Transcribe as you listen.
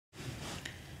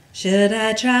Should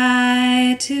I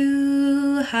try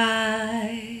to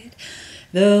hide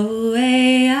the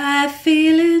way I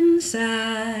feel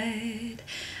inside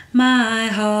my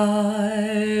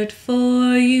heart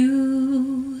for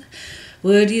you?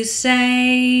 Would you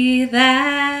say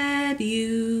that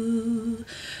you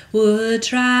would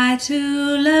try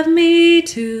to love me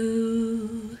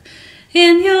too?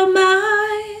 In your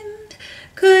mind,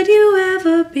 could you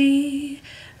ever be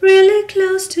really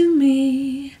close to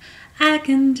me? I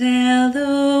can tell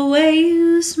the way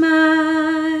you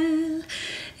smile.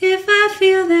 If I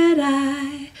feel that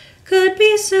I could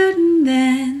be certain,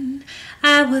 then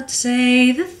I would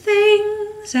say the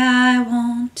things I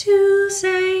want to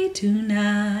say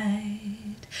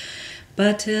tonight.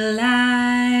 But till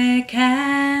I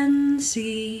can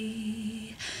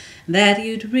see that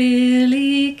you'd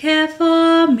really care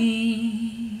for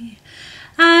me,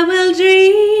 I will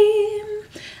dream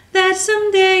that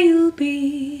someday you'll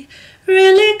be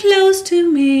really close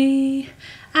to me.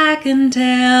 I can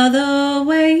tell the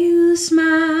way you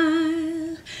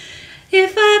smile.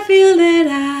 If I feel that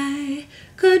I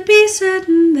could be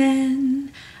certain,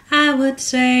 then I would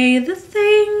say the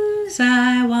things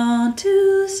I want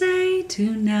to say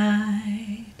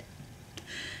tonight.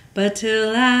 But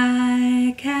till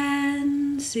I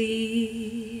can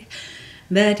see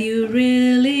that you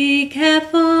really care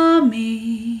for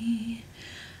me,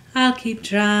 I'll keep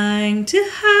trying to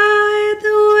hide the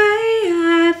way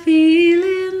I feel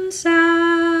inside.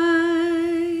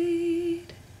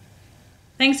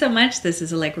 Thanks so much. This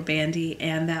is Allegra Bandy,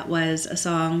 and that was a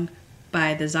song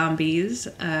by the Zombies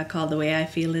called The Way I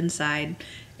Feel Inside.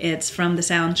 It's from the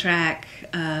soundtrack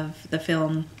of the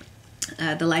film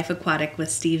The Life Aquatic with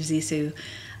Steve Zissou.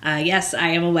 Yes, I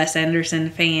am a Wes Anderson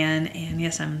fan, and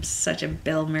yes, I'm such a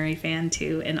Bill Murray fan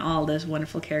too, and all those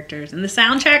wonderful characters. And the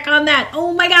soundtrack on that,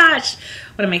 oh my gosh,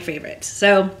 one of my favorites.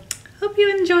 So, hope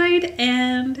you enjoyed,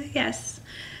 and yes,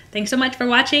 thanks so much for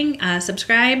watching.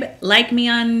 Subscribe, like me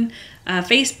on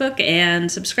Facebook,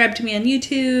 and subscribe to me on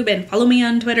YouTube, and follow me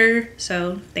on Twitter.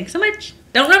 So, thanks so much.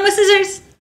 Don't run with scissors!